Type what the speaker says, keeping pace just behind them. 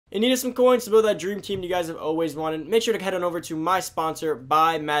You need some coins to build that dream team you guys have always wanted. Make sure to head on over to my sponsor,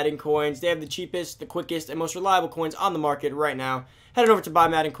 Buy Madden Coins. They have the cheapest, the quickest, and most reliable coins on the market right now. Head on over to Buy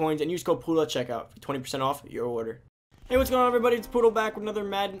Madden Coins and use code Poodle at checkout for 20% off your order. Hey, what's going on, everybody? It's Poodle back with another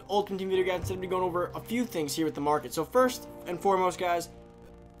Madden Ultimate Team video, guys. Today we'll be going over a few things here with the market. So first and foremost, guys,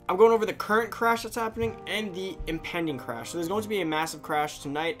 I'm going over the current crash that's happening and the impending crash. So there's going to be a massive crash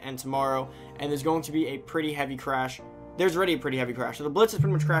tonight and tomorrow, and there's going to be a pretty heavy crash. There's already a pretty heavy crash. So the Blitz has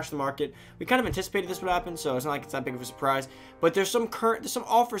pretty much crashed the market. We kind of anticipated this would happen, so it's not like it's that big of a surprise. But there's some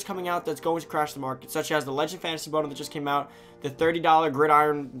offers coming out that's going to crash the market, such as the Legend Fantasy bundle that just came out, the $30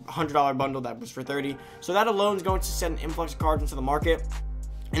 Gridiron $100 bundle that was for $30. So that alone is going to send an influx of cards into the market.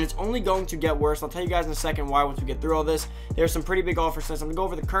 And it's only going to get worse. I'll tell you guys in a second why once we get through all this. There's some pretty big offers. So I'm going to go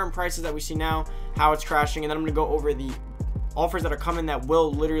over the current prices that we see now, how it's crashing, and then I'm going to go over the offers that are coming that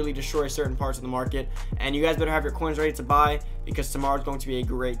will literally destroy certain parts of the market. And you guys better have your coins ready to buy, because tomorrow's going to be a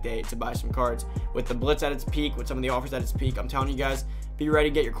great day to buy some cards. With the Blitz at its peak, with some of the offers at its peak, I'm telling you guys, be ready,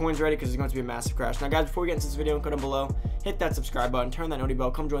 get your coins ready, because it's going to be a massive crash. Now guys, before we get into this video, go down below, hit that subscribe button, turn that noti bell,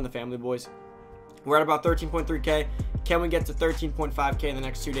 come join the family, boys. We're at about 13.3k. Can we get to 13.5k in the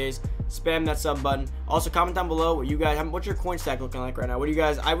next 2 days? Spam that sub button. Also, comment down below what you guys have, what's your coin stack looking like right now. What do you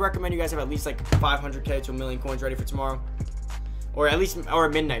guys, I recommend you guys have at least like 500k to a million coins ready for tomorrow, or at least, or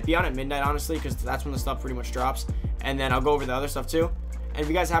at midnight. Be on at midnight, honestly, because that's when the stuff pretty much drops. And then I'll go over the other stuff too. And if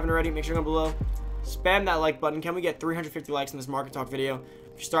you guys haven't already, make sure to go below, spam that like button. Can we get 350 likes in this market talk video?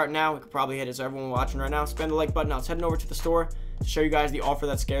 If you start now, we could probably hit it. So everyone watching right now, spam the like button. I was heading over to the store to show you guys the offer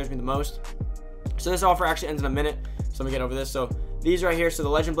that scares me the most. So this offer actually ends in a minute, so let me get over this. So these right here, so the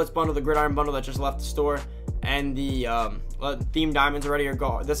Legend Blitz bundle, the Gridiron bundle that just left the store, and the Theme Diamonds already are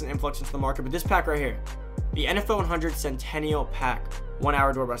gone. There's an influx into the market, but this pack right here, the NFL 100 Centennial Pack, 1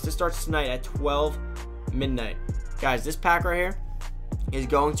 hour door bust. This starts tonight at 12 midnight. Guys, this pack right here is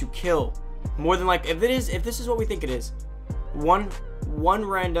going to kill more than, like, if this is what we think it is, one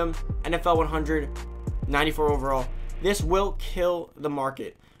random NFL 100 94 overall, this will kill the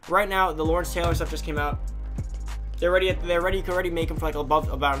market. Right now, the Lawrence Taylor stuff just came out. You can already make them for like above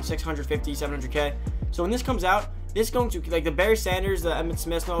about 650, 700k. So when this comes out, this is going to, like, the Barry Sanders, the Emmitt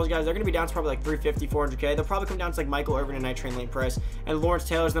Smiths, and all those guys, they're going to be down to probably like 350, 400k. They'll probably come down to like Michael Irvin and Night Train Lane price. And Lawrence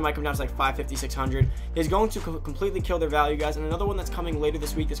Taylor's, they might come down to like 550, 600. It's going to completely kill their value, guys. And another one that's coming later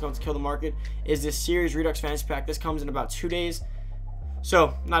this week that's going to kill the market is this Series Redux Fantasy Pack. This comes in about 2 days.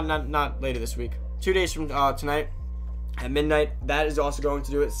 So not later this week. 2 days from tonight at midnight. That is also going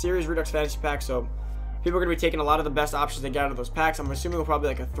to do it. Series Redux Fantasy Pack. So people are going to be taking a lot of the best options they get out of those packs. I'm assuming it'll probably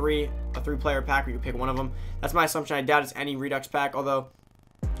like a three-player pack where you can pick one of them. That's my assumption. I doubt it's any Redux pack, although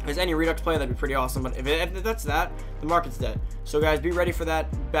if there's any Redux player, that'd be pretty awesome. But if that's that, the market's dead. So guys, be ready for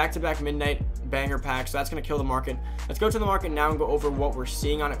that back-to-back midnight banger pack. So that's going to kill the market. Let's go to the market now and go over what we're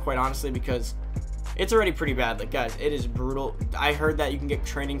seeing on it, quite honestly, because it's already pretty bad. Like, guys, it is brutal. I heard that you can get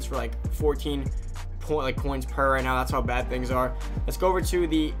trainings for like 14 coins per right now. That's how bad things are. Let's go over to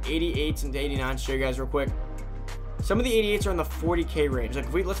the 88s and the 89s to show you guys real quick. Some of the 88s are in the 40k range.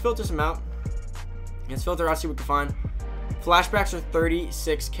 Like, let's filter some out. Let's filter out, see what we can find. Flashbacks are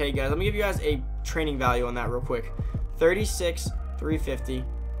 36k, guys. Let me give you guys a training value on that real quick. 36,350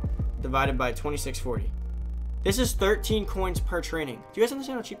 divided by 2640. This is 13 coins per training. Do you guys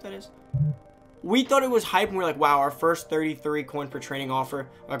understand how cheap that is? We thought it was hype, and we were like, wow, our first 33 coin per training offer,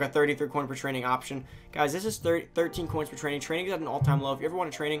 like a 33 coin per training option. Guys, this is 13 coins per training. Training is at an all-time low. If you ever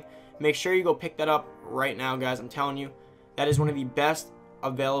want a training, make sure you go pick that up right now, guys. I'm telling you, that is one of the best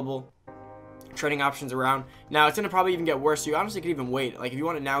available trading options around. Now, it's going to probably even get worse, so you honestly could even wait. Like, if you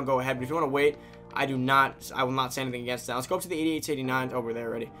want to now, go ahead. But if you want to wait, I will not say anything against that. Let's go up to the 88s, 89s. Oh, we're there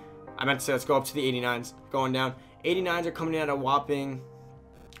already. I meant to say let's go up to the 89s. Going down. 89s are coming in at a whopping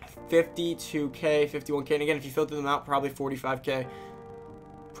 52k, 51k, and again, if you filter them out, probably 45k.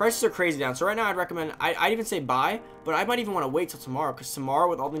 Prices are crazy down. So right now, I'd recommend, I'd even say buy, but I might even want to wait till tomorrow, because tomorrow,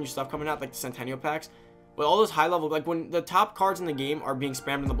 with all the new stuff coming out, like the Centennial packs, with all those high level, like when the top cards in the game are being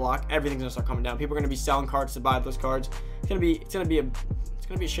spammed in the block, everything's gonna start coming down. People are gonna be selling cards to buy those cards. It's gonna be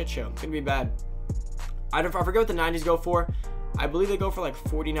a shit show. It's gonna be bad. I forget what the 90s go for. I believe they go for like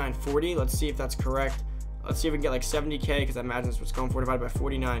 49.40. Let's see if that's correct. Let's see if we can get like 70k, because I imagine that's what's going for, divided by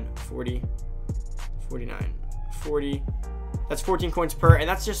 49, 40, 49, 40. That's 14 coins per, and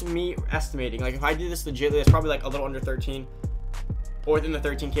that's just me estimating. Like, if I did this legitly, that's probably like a little under 13, or within the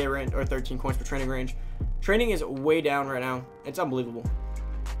 13k range, or 13 coins per training range. Training is way down right now. It's unbelievable.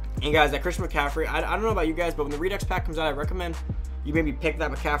 And guys, that Christian McCaffrey, I don't know about you guys, but when the Redux pack comes out, I recommend you maybe pick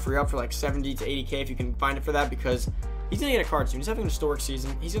that McCaffrey up for like 70 to 80k if you can find it for that, because He's going to get a card soon. He's having an historic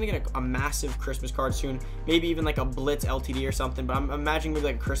season. He's going to get a massive Christmas card soon. Maybe even like a Blitz LTD or something. But I'm imagining maybe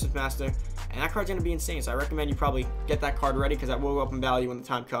like a Christmas Master. And that card's going to be insane. So I recommend you probably get that card ready because that will go up in value when the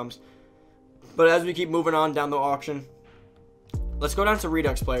time comes. But as we keep moving on down the auction, let's go down to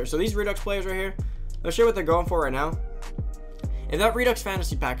Redux players. So these Redux players right here, let's show you what they're going for right now. If that Redux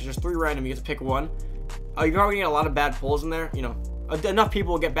fantasy pack is just 3 random, you get to pick one. You're probably going to get a lot of bad pulls in there. You know, enough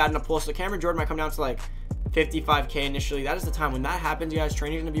people will get bad enough pulls. So Cameron Jordan might come down to like 55k initially. That is the time when that happens, guys.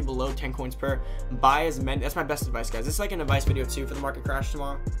 Training is going to be below 10 coins per. Buy as many. That's my best advice, guys. This is like an advice video too for the market crash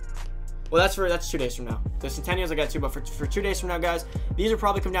tomorrow. Well, that's 2 days from now. The Centennials I got 2, but for 2 days from now, guys, these will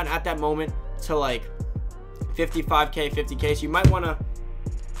probably come down at that moment to like 55k, 50k. So you might want to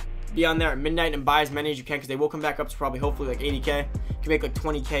be on there at midnight and buy as many as you can because they will come back up to probably hopefully like 80k. You can make like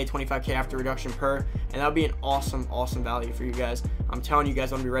 20k, 25k after reduction per, and that'll be an awesome value for you guys. I'm telling you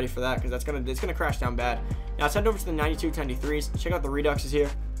guys, want to be ready for that because it's gonna crash down bad. Now let's head over to the 92 10D3s. Check out the Reduxes here.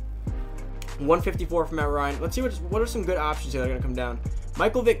 154 from Matt Ryan. Let's see what are some good options here that are gonna come down.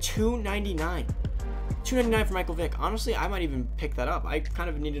 Michael Vick 299. 299 for Michael Vick. Honestly, I might even pick that up. I kind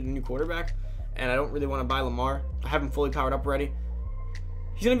of needed a new quarterback, and I don't really want to buy Lamar. I have him fully powered up already.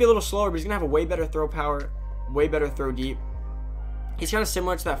 He's going to be a little slower, but he's going to have a way better throw power, way better throw deep. He's kind of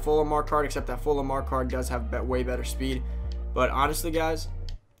similar to that full Lamar card, except that full Lamar card does have way better speed. But honestly, guys,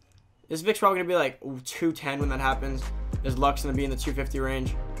 this Vic's probably going to be like 210 when that happens. His luck's going to be in the 250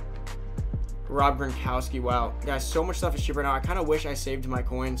 range. Rob Gronkowski, wow. Guys, so much stuff is cheaper now. I kind of wish I saved my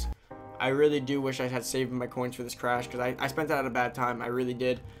coins. I really do wish I had saved my coins for this crash because I spent that at a bad time. I really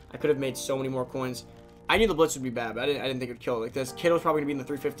did. I could have made so many more coins. I knew the Blitz would be bad, but I didn't think it would kill it like this. Kittle's probably going to be in the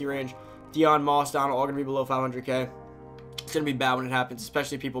 350 range. Dion, Moss, Donald, all going to be below 500k. It's going to be bad when it happens,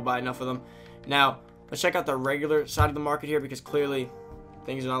 especially if people buy enough of them. Now, let's check out the regular side of the market here because clearly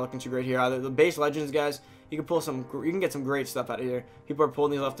things are not looking too great here either. The base Legends, guys, you can get some great stuff out of here. People are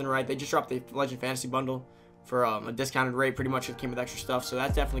pulling these left and right. They just dropped the Legend Fantasy Bundle for a discounted rate. Pretty much it came with extra stuff, so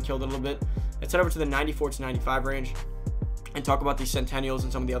that definitely killed it a little bit. Let's head over to the 94 to 95 range and talk about these Centennials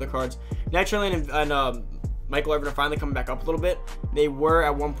and some of the other cards. Naturally, and Michael Irvin are finally coming back up a little bit. They were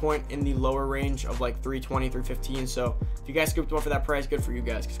at one point in the lower range of like 320, 315. So if you guys scooped them up for that price, good for you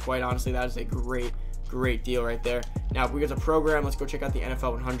guys. Because quite honestly, that is a great deal right there. Now, if we get to program, let's go check out the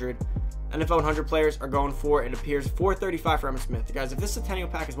NFL 100. NFL 100 players are going for, it appears, 435 for Emmitt Smith. Guys, if this Centennial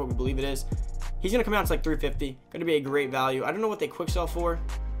pack is what we believe it is, he's going to come out to like 350. Going to be a great value. I don't know what they quick sell for,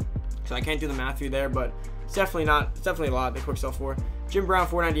 so I can't do the math through there, but it's definitely a lot they quick sell for. Jim Brown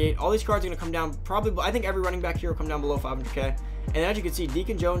 498. All these cards are going to come down probably, I think every running back here will come down below 500k. And as you can see,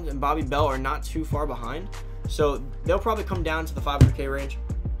 Deacon Jones and Bobby Bell are not too far behind. So they'll probably come down to the 500k range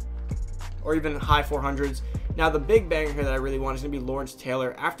or even high 400s. Now the big banger here that I really want is going to be Lawrence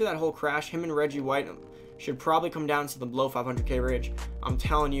Taylor. After that whole crash, him and Reggie White should probably come down to the below 500k range. I'm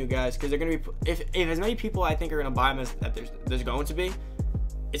telling you guys, because they're going to be, if as many people I think are going to buy them as that there's going to be,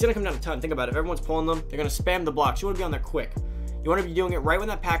 it's going to come down a ton. Think about it. If everyone's pulling them, they're going to spam the blocks. You want to be on there quick. You want to be doing it right when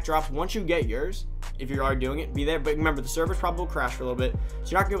that pack drops. Once you get yours, if you are doing it, be there. But remember, the servers probably will crash for a little bit.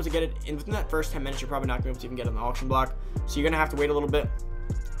 So you're not going to be able to get it in within that first 10 minutes. You're probably not going to be able to even get it on the auction block. So you're going to have to wait a little bit.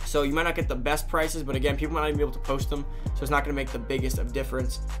 So you might not get the best prices, but again, people might not even be able to post them. So it's not going to make the biggest of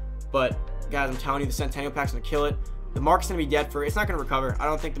difference. But guys, I'm telling you, the Centennial pack's going to kill it. The market's going to be dead for it. It's not going to recover. I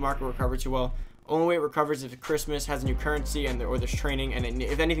don't think the market will recover too well. Only way it recovers is if Christmas has a new currency or there's training, and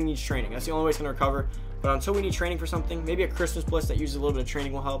if anything needs training. That's the only way it's going to recover. But until we need training for something, maybe a Christmas Blitz that uses a little bit of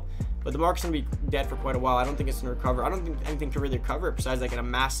training will help. But the market's going to be dead for quite a while. I don't think it's going to recover. I don't think anything can really recover it besides like in a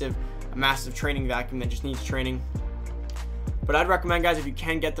massive training vacuum that just needs training. But I'd recommend, guys, if you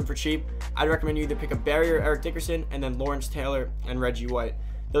can get them for cheap, I'd recommend you either pick up Barry or Eric Dickerson and then Lawrence Taylor and Reggie White.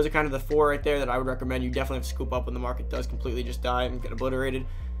 Those are kind of the 4 right there that I would recommend. You definitely have to scoop up when the market does completely just die and get obliterated.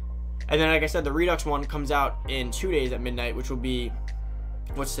 And then, like I said, the Redux one comes out in 2 days at midnight, which will be,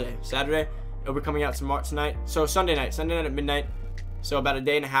 what's today? Saturday? It'll be coming out tonight. So Sunday night at midnight. So about a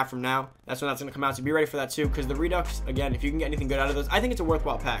day and a half from now, that's when that's going to come out. So be ready for that too, because the Redux, again, if you can get anything good out of those, I think it's a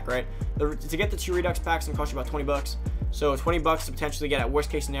worthwhile pack, right? To get the 2 Redux packs, it's going to cost you about 20 bucks. So 20 bucks to potentially get, at worst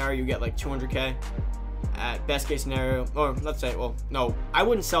case scenario, you get like 200k. At best case scenario, or let's say, well, no, I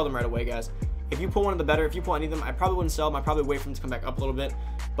wouldn't sell them right away, guys. If you pull one of the better, if you pull any of them, I probably wouldn't sell them. I'd probably wait for them to come back up a little bit.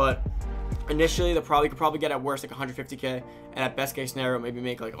 But initially, you could probably get at worst like 150k, and at best case scenario, maybe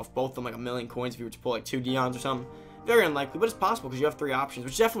make like off both of them like 1 million coins if you were to pull like 2 Deons or something. Very unlikely, but it's possible because you have 3 options,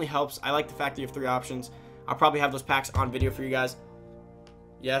 which definitely helps. I like the fact that you have 3 options. I'll probably have those packs on video for you guys.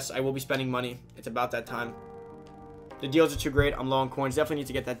 Yes, I will be spending money. It's about that time. The deals are too great. I'm low on coins. Definitely need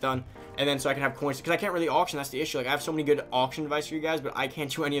to get that done. And then so I can have coins, because I can't really auction. That's the issue. Like, I have so many good auction advice for you guys, but I can't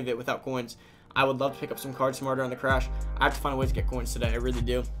do any of it without coins. I would love to pick up some cards smarter on the crash. I have to find a way to get coins today. I really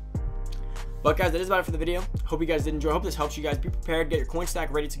do. But guys, that is about it for the video. Hope you guys did enjoy. Hope this helps you guys. Be prepared. Get your coin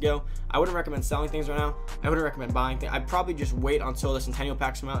stack ready to go. I wouldn't recommend selling things right now. I wouldn't recommend buying things. I'd probably just wait until the Centennial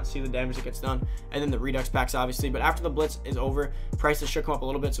packs come out and see the damage that gets done. And then the Redux packs, obviously. But after the Blitz is over, prices should come up a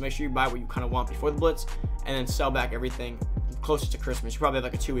little bit. So make sure you buy what you kind of want before the Blitz. And then sell back everything closer to Christmas. You probably have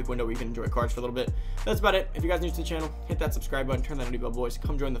like a 2-week window where you can enjoy cards for a little bit. That's about it. If you guys are new to the channel, hit that subscribe button. Turn that notification bell, boys.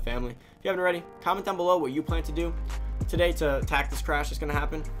 Come join the family. If you haven't already, comment down below what you plan to do today to attack this crash that's going to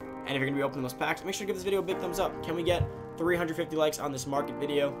happen. And if you're going to be opening those packs, make sure to give this video a big thumbs up. Can we get 350 likes on this market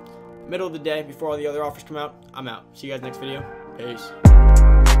video? Middle of the day, before all the other offers come out, I'm out. See you guys next video.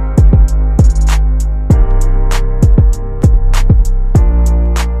 Peace.